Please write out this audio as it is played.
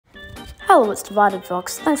Hello, it's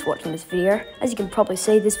Dividfox. Thanks for watching this video. As you can probably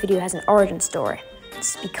see, this video has an origin story.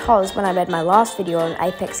 It's because when I made my last video on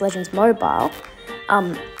Apex Legends Mobile,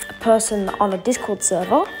 a person on a Discord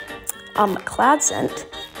server, CloudSent,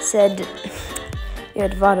 said, "Yeah,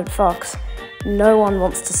 Dividfox, no one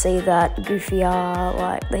wants to see that goofy, you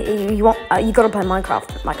gotta play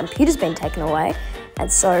Minecraft. My computer's been taken away, and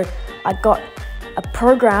so I got a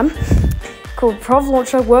program called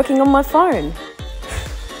PojavLauncher working on my phone."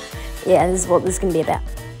 Yeah, this is what this is going to be about.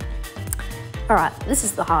 Alright, this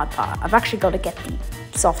is the hard part. I've actually got to get the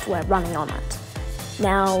software running on it.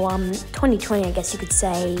 Now, 2020, I guess you could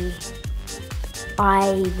say,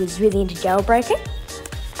 I was really into jailbreaking.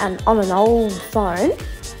 And on an old phone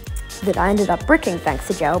that I ended up bricking thanks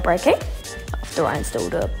to jailbreaking, after I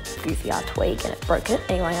installed a goofy tweak and it broke it.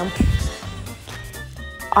 Anyway,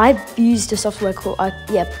 I used a software called,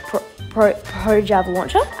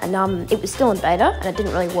 PojavLauncher, and it was still in beta, and it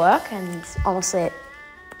didn't really work, and honestly, it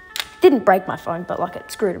didn't break my phone, but like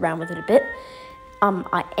it screwed around with it a bit.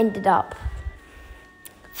 I ended up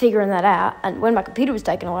figuring that out, and when my computer was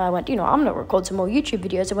taken away, I went, I'm gonna record some more YouTube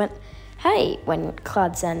videos. I went, hey, when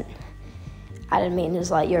CloudSent added me and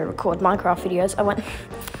was like, record Minecraft videos, I went,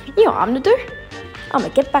 what I'm gonna do? I'm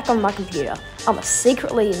gonna get back on my computer. I'm gonna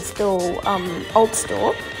secretly install Alt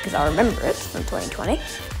Store, because I remember it from 2020.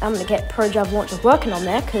 I'm gonna get PojavLauncher working on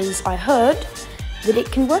there, because I heard that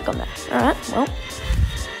it can work on there. Alright, well.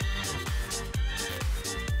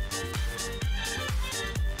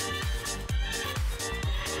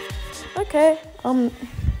 Okay,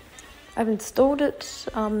 I've installed it.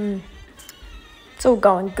 It's all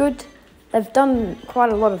going good. They've done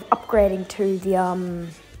quite a lot of upgrading to the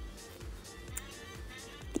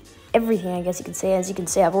everything, I guess you can see. As you can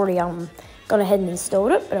see, I've already gone ahead and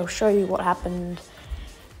installed it, but I'll show you what happened.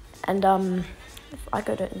 And if I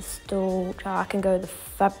go to install, I can go to the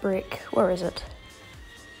fabric. Where is it?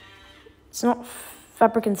 It's not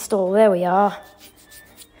fabric install. There we are.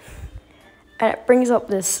 And it brings up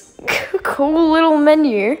this cool little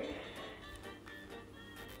menu.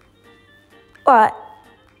 But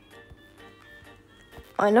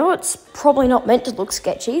I know it's probably not meant to look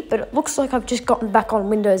sketchy, but it looks like I've just gotten back on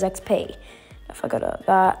Windows XP. If I go to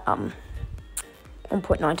that,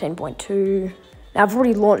 1.19.2. Now I've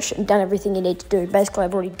already launched it and done everything you need to do. Basically,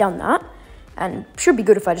 I've already done that, and should be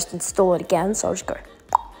good if I just install it again. So I'll just go.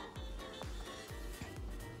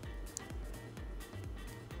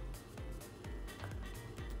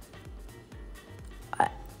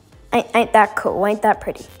 Ain't that cool? Ain't that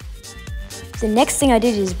pretty? The next thing I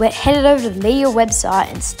did is headed over to the media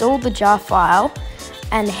website, installed the jar file,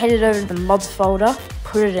 and headed over to the mods folder,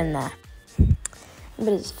 put it in there. But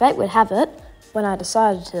as fate would have it, when I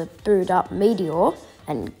decided to boot up Meteor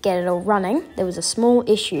and get it all running, there was a small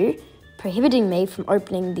issue prohibiting me from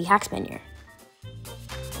opening the hacks menu.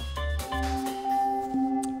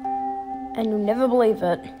 And you'll never believe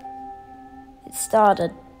it, it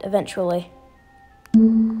started eventually.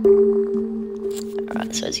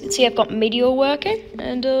 Alright, so as you can see, I've got Meteor working,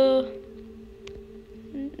 and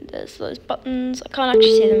there's those buttons. I can't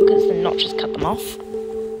actually see them because the notches cut them off.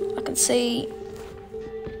 I can see,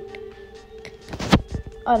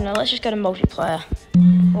 I don't know, let's just go to multiplayer.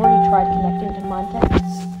 Already tried connecting to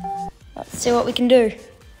Minecraft. Let's see what we can do.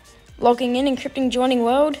 Logging in, encrypting, joining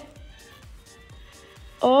world.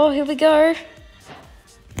 Oh, here we go.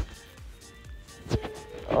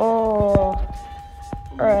 Oh.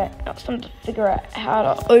 Alright, now it's time to figure out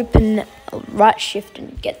how to open right shift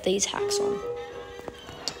and get these hacks on.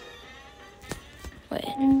 Wait,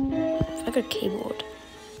 if I go to keyboard.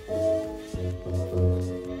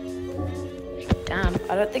 Damn,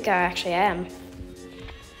 I don't think I actually am.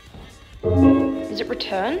 Is it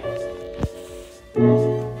return?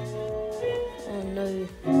 Oh no.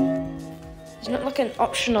 There's not like an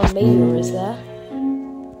option on Meteor, is there?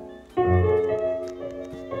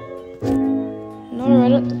 No, I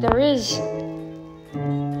don't think there is.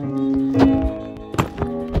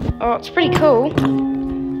 Oh, it's pretty cool.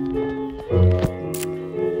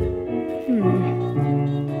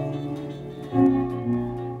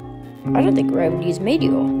 I don't think we're able to use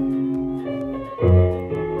Meteor.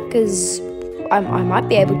 Because I might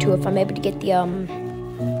be able to if I'm able to get the,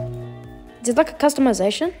 is it like a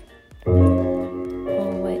customization?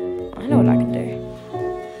 Oh, wait, I know what I can do.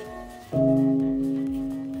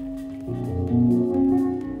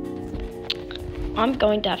 I'm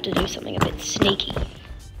going to have to do something a bit sneaky.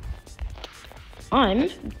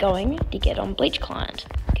 I'm going to get on Bleach Client,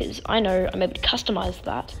 because I know I'm able to customize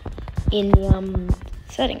that in the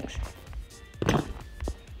settings.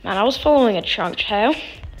 Man, I was following a chunk trail.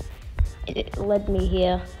 It led me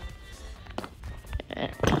here.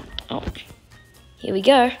 Oh, here we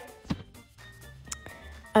go.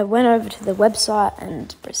 I went over to the website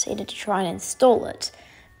and proceeded to try and install it.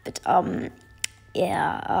 But,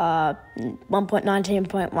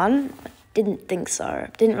 1.19.1, I didn't think so.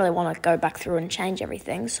 Didn't really want to go back through and change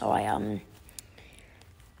everything, so I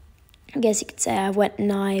guess you could say I went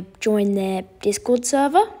and I joined their Discord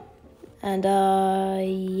server. And,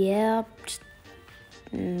 just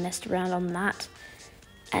messed around on that.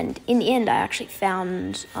 And in the end, I actually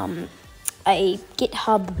found a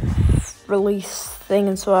GitHub release thing,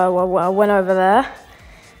 and so I went over there.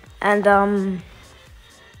 And,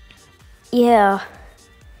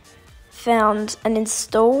 found an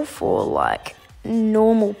install for, like,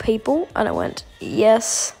 normal people. And I went,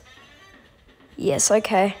 yes,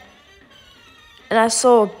 okay. And I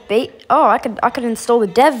saw I could install the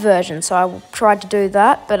dev version, so I tried to do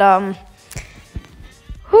that, but I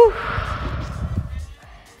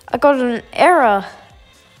got an error.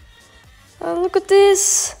 Oh, look at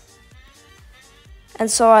this.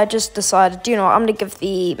 And so I just decided, you know what, I'm gonna give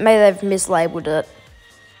maybe they've mislabeled it.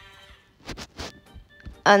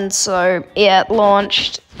 And so yeah, it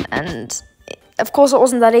launched, and of course it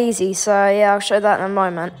wasn't that easy, so yeah, I'll show that in a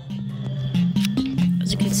moment.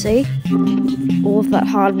 As you can see, all of that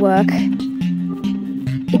hard work,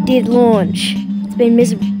 it did launch. It's been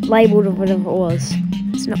mislabeled or whatever it was.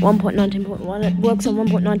 It's not 1.19.1, it works on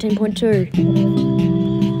 1.19.2.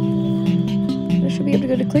 I should be able to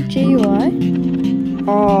go to click GUI.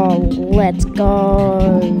 Oh, let's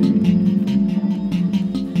go.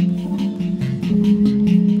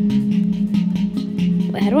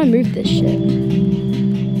 Wait, how do I move this shit?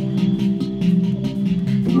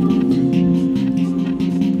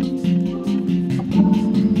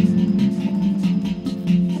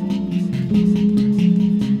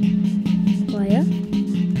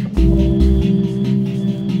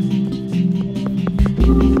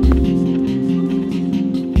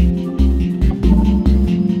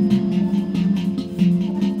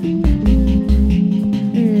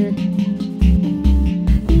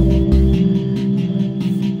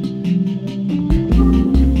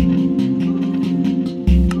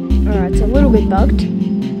 Alright, it's a little bit bugged.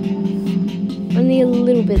 Only a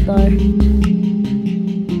little bit though.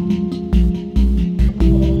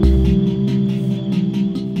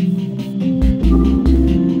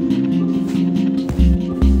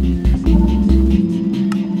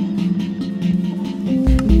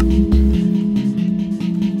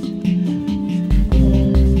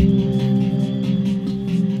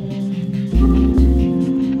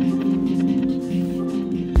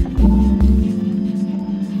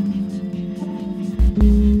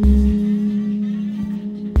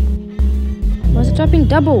 Why is it typing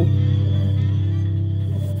double?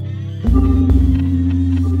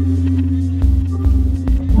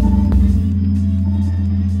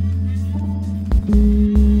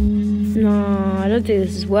 No, I don't think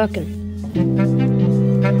this is working.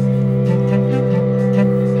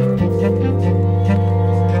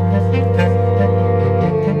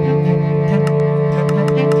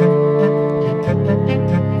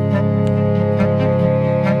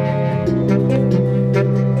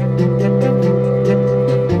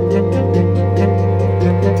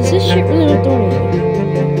 This shit really not doing anything.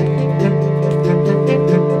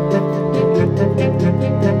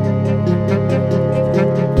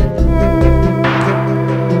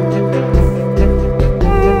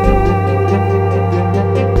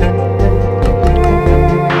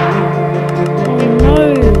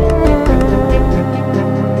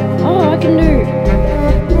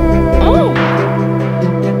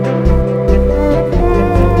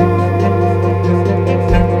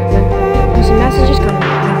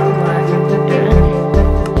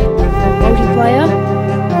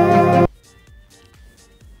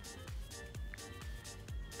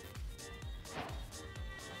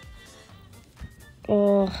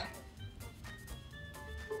 Oh.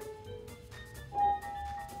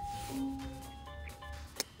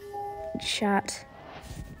 Chat.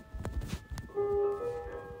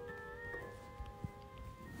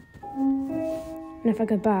 And if I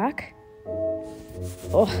go back,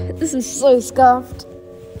 oh, this is so scuffed.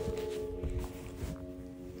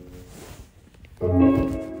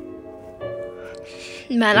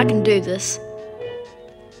 Man, I can do this.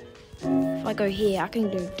 If I go here, I can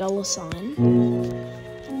do $sign.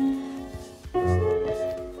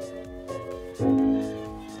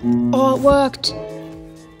 Oh, it worked.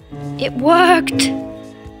 It worked.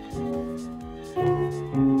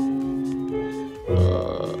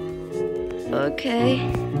 Okay.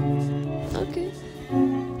 Okay.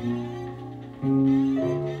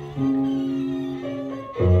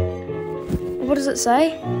 What does it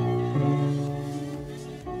say?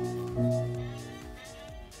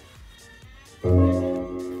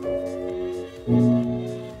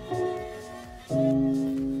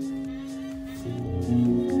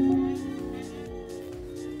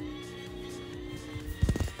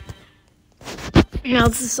 Now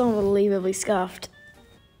this is so unbelievably scuffed.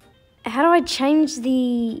 How do I change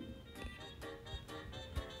the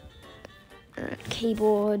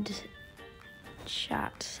keyboard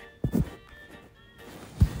chat?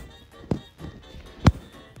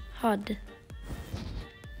 HUD.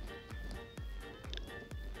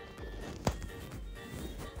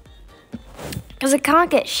 Because I can't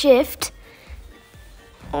get shift.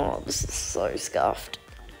 Oh, this is so scuffed.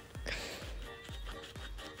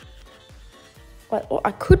 What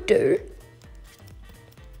I could do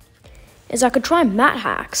is I could try matte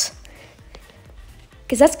hacks.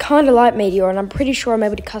 Because that's kind of like Meteor, and I'm pretty sure I'm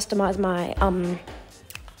able to customize my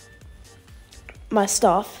my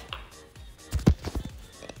stuff.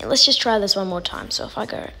 Let's just try this one more time. So if I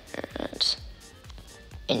go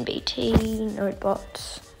NBT,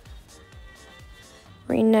 Notebot,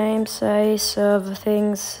 rename, say, server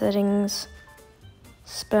things, settings,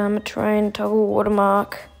 spam train, toggle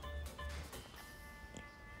watermark.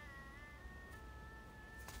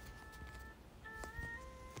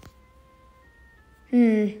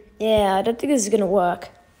 Yeah, I don't think this is gonna work.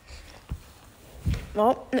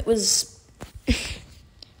 Well, it was...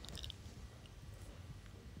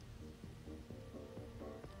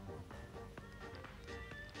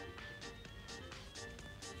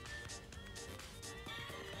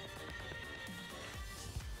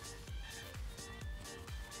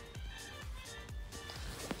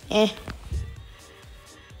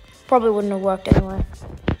 Probably wouldn't have worked anyway.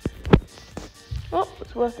 Well,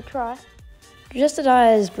 it's worth a try. Just as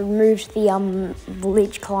I removed the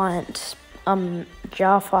Bleach client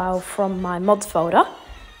jar file from my mods folder,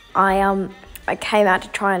 I came out to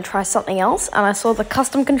try something else, and I saw the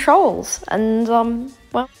custom controls, and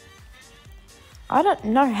well, I don't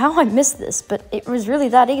know how I missed this, but it was really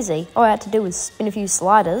that easy. All I had to do was spin a few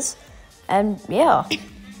sliders, and yeah,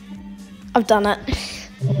 I've done it.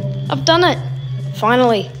 I've done it.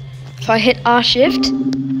 Finally, if I hit R shift.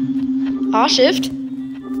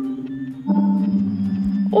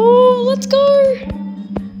 Oh, let's go!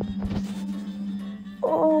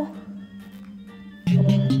 Oh.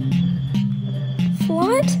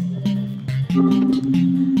 Flight?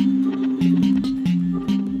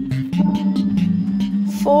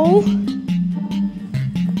 Fall?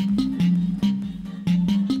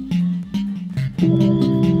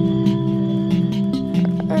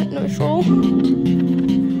 No fall.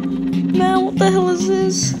 Man, what the hell is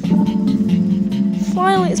this?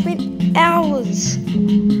 Finally, it's been hours.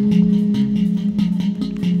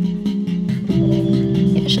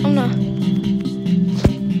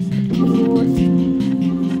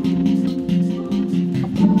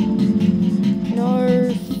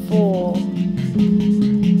 No fall.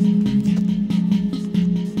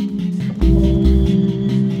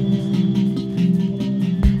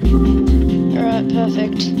 Alright,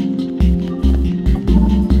 perfect.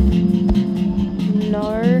 No.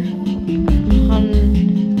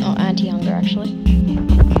 Oh, anti-hunger actually.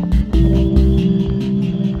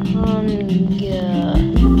 Hunger.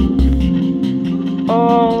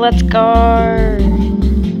 Oh, let's go.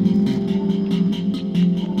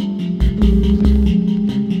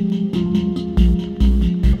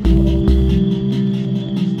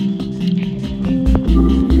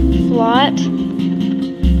 Flight.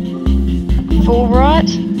 Full right.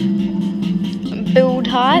 Build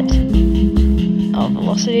height. Oh,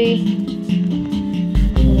 velocity.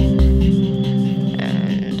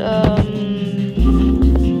 And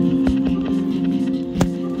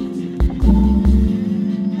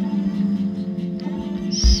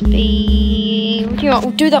speed. You know what,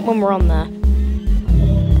 we'll do that when we're on there.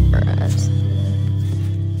 Right.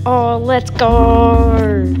 Oh, let's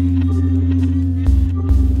go.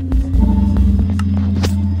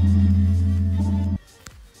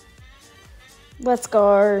 Let's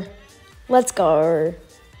go. Let's go.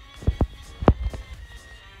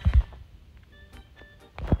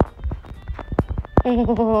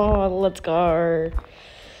 Oh, let's go.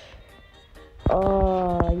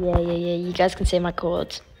 Oh, yeah. You guys can see my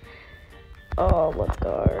chords. Oh, let's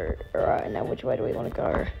go. Alright, now which way do we want to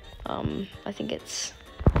go? I think it's...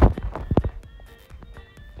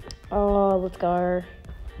 Oh, let's go.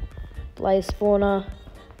 Blaze spawner.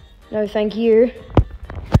 No, thank you.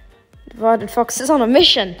 Dividfox is on a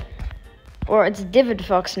mission. Or it's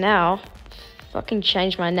Dividfox now. Fucking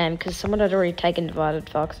changed my name because someone had already taken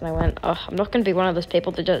Dividfox, and I went, oh, I'm not going to be one of those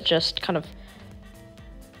people that just kind of...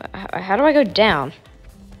 How do I go down?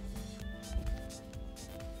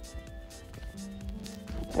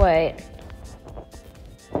 Wait.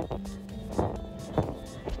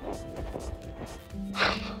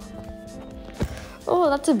 Oh,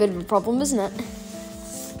 that's a bit of a problem, isn't it?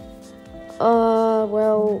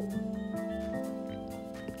 Well...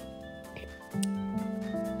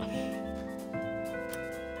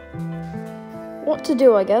 what to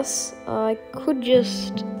do, I guess. I could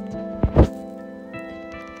just...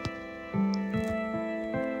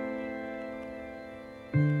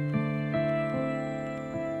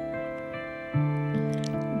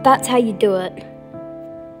 That's how you do it.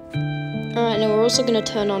 Alright, now we're also going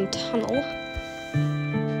to turn on tunnel.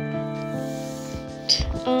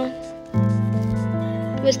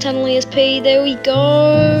 Where's tunnel ESP? There we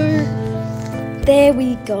go. There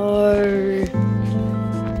we go.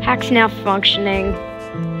 Hack's now functioning.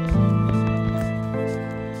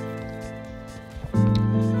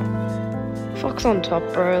 Fox on top,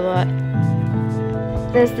 bro. Like,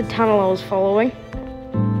 there's the tunnel I was following.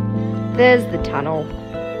 There's the tunnel.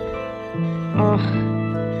 Oh,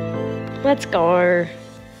 let's go.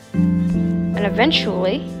 And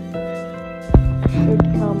eventually, should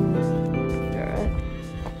come. Alright.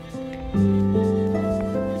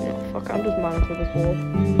 No, fuck, I'm just mining through this wall.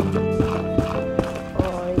 Oh,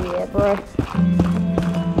 yeah, bro.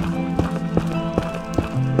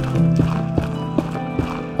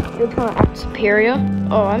 You're trying to act superior.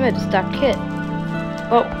 Oh, I made a stacked kit.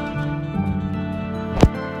 Well,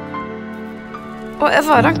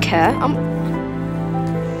 whatever, I don't care.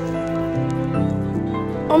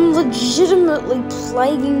 I'm legitimately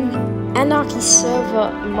playing Anarchy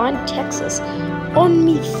server Mine Texas on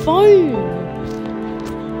me phone.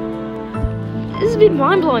 This is a bit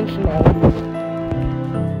mind-blowing for me.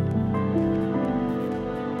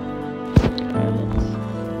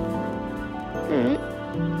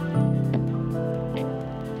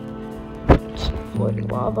 Floating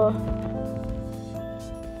lava,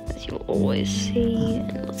 as you'll always see.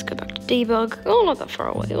 And let's go back to debug. Oh, not that far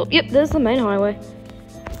away. Oh, yep, there's the main highway.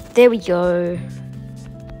 There we go.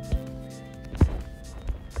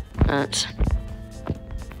 And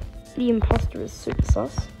the imposter is super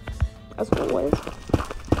sus, as always.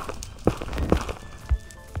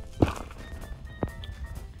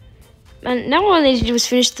 And now all I need to do is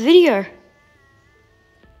finish the video.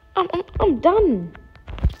 I'm done.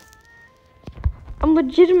 I'm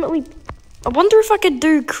legitimately... I wonder if I could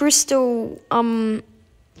do crystal... No,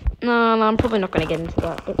 I'm probably not going to get into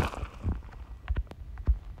that, but...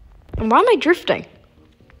 And why am I drifting?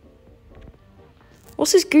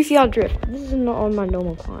 What's this goofy out drift? This is not on my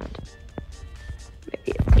normal client.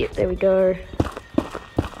 Maybe, yep, there we go.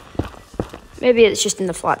 Maybe it's just in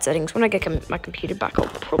the flight settings. When I get my computer back, I'll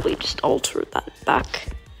probably just alter that back.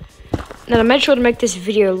 Then I made sure to make this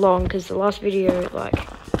video long, because the last video, like,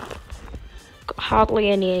 got hardly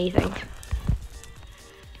anything.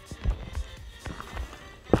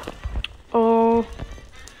 Oh,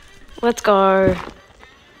 let's go.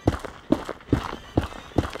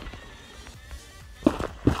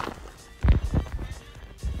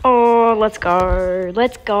 Oh, let's go.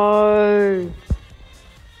 Let's go.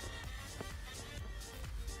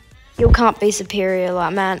 You can't be superior,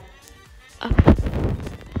 like, man.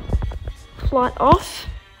 Flight off.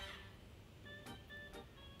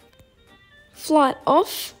 Flight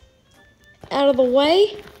off. Out of the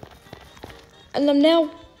way. And I'm now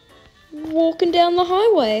walking down the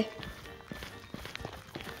highway.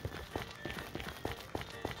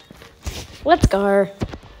 Let's go.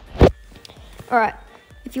 Alright.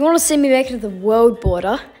 If you want to see me make it to the world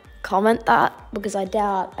border, comment that, because I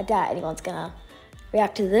doubt anyone's gonna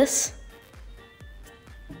react to this.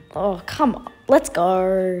 Oh, come on. Let's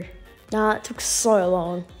go. Nah, it took so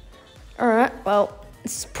long. Alright, well,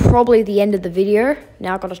 this is probably the end of the video.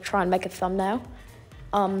 Now I've got to try and make a thumbnail.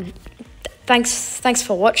 Thanks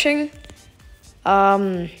for watching.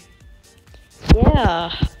 Yeah.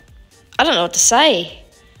 I don't know what to say.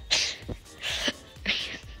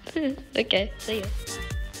 Okay, see ya.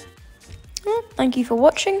 Well, thank you for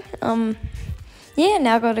watching. Yeah,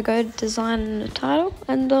 now I've got to go design the title,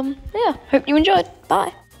 and yeah, hope you enjoyed.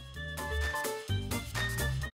 Bye.